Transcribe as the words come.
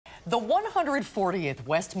The 140th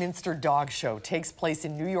Westminster Dog Show takes place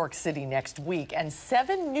in New York City next week, and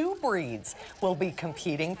 7 new breeds will be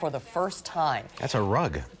competing for the first time. That's a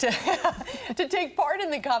rug. To take part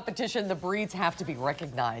in the competition, the breeds have to be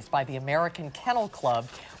recognized by the American Kennel Club,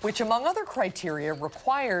 which, among other criteria,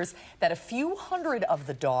 requires that a few hundred of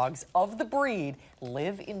the dogs of the breed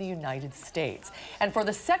live in the United States. And for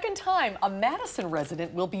the second time, a Madison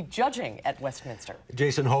resident will be judging at Westminster.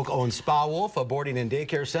 Jason Hoke owns Spa Woof, a boarding and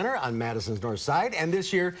daycare center on Madison's north side. And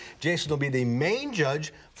this year, Jason will be the main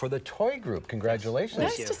judge for the toy group. Congratulations.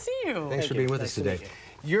 Nice to see you. Thanks for being with us today.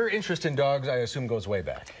 Your interest in dogs, I assume, goes way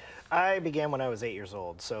back. I began when I was 8 years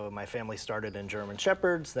old, so my family started in German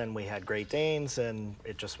Shepherds, then we had Great Danes, and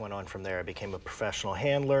it just went on from there. I became a professional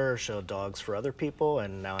handler, showed dogs for other people,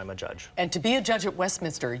 and now I'm a judge. And to be a judge at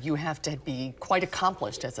Westminster, you have to be quite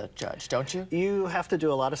accomplished as a judge, don't you? You have to do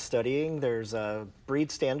a lot of studying. There's breed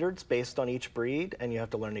standards based on each breed, and you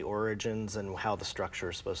have to learn the origins and how the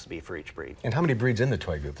structure is supposed to be for each breed. And how many breeds in the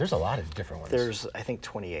toy group? There's a lot of different ones. There's, I think,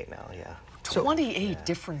 28 now, yeah. 28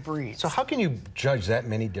 different breeds. So how can you judge that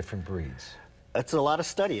many different breeds? It's a lot of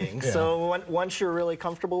studying. Yeah. So once you're really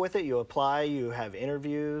comfortable with it, you apply, you have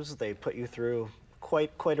interviews, they put you through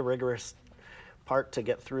quite a rigorous part to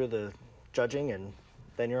get through the judging, and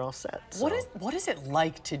then you're all set. So. What is it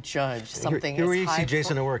like to judge something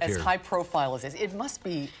as high profile as this? It must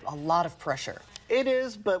be a lot of pressure. It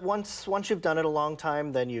is, but once you've done it a long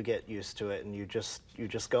time, then you get used to it, and you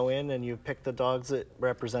just go in and you pick the dogs that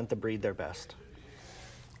represent the breed their best.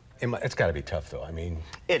 It's got to be tough, though. I mean,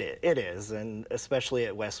 it is, and especially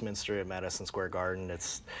at Westminster at Madison Square Garden,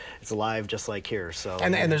 it's alive just like here. So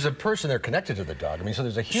and there's a person there connected to the dog. I mean, so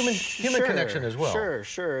there's a human connection as well.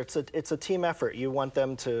 Sure. It's a team effort. You want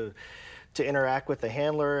them to interact with the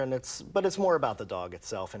handler, but it's more about the dog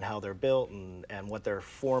itself and how they're built and what their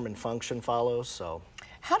form and function follows. So.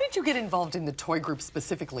 How did you get involved in the toy group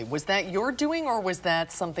specifically? Was that your doing, or was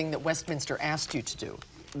that something that Westminster asked you to do?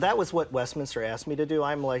 That was what Westminster asked me to do.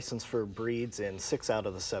 I'm licensed for breeds in 6 out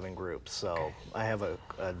of the 7 groups, so I have a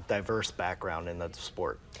diverse background in the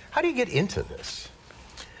sport. How do you get into this?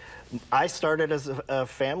 I started as a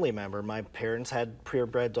family member. My parents had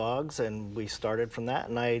purebred dogs, and we started from that,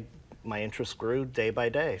 and my interest grew day by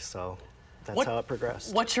day, so that's how it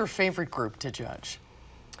progressed. What's your favorite group to judge?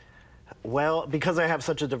 Well, because I have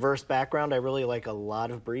such a diverse background, I really like a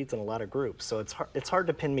lot of breeds and a lot of groups, so it's hard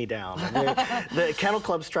to pin me down. The kennel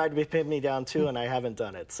clubs tried to pin me down too, and I haven't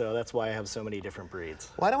done it, so that's why I have so many different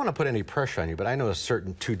breeds. Well, I don't want to put any pressure on you, but I know a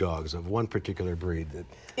certain 2 dogs of one particular breed that...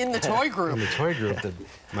 In the toy group. In the toy group that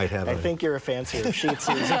might have I think you're a fancier of Shih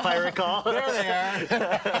Tzus, if I recall. There they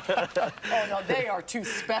are. Oh, no, they are 2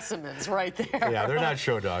 specimens right there. Yeah, they're not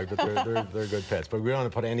show dogs, but they're good pets. But we don't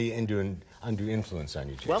want to put any undue influence on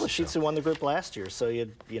you, Jason. Well, the Shih Tzu won the group last year, so you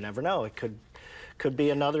never know. It could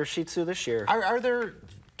be another Shih Tzu this year. Are there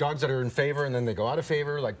dogs that are in favor and then they go out of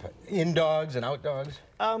favor, like in dogs and out dogs?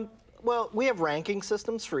 Well, we have ranking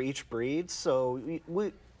systems for each breed, so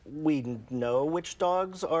we know which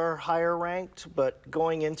dogs are higher ranked, but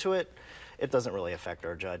going into it, it doesn't really affect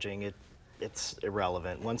our judging. It's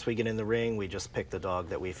irrelevant. Once we get in the ring, we just pick the dog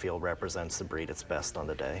that we feel represents the breed it's best on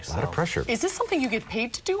the day. A lot of pressure. Is this something you get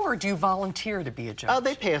paid to do, or do you volunteer to be a judge?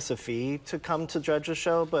 They pay us a fee to come to judge a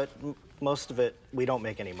show, but most of it, we don't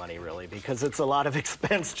make any money, really, because it's a lot of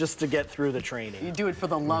expense just to get through the training. You do it for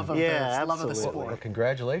the love of, love of the sport. Well,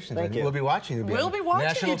 congratulations. Thank you. We'll be watching you. We'll be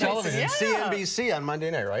watching national television, yeah. CNBC on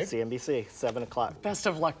Monday night, right? CNBC, 7 o'clock. Best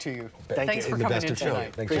of luck to you. Thank Thanks you. for coming in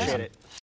tonight. Appreciate it.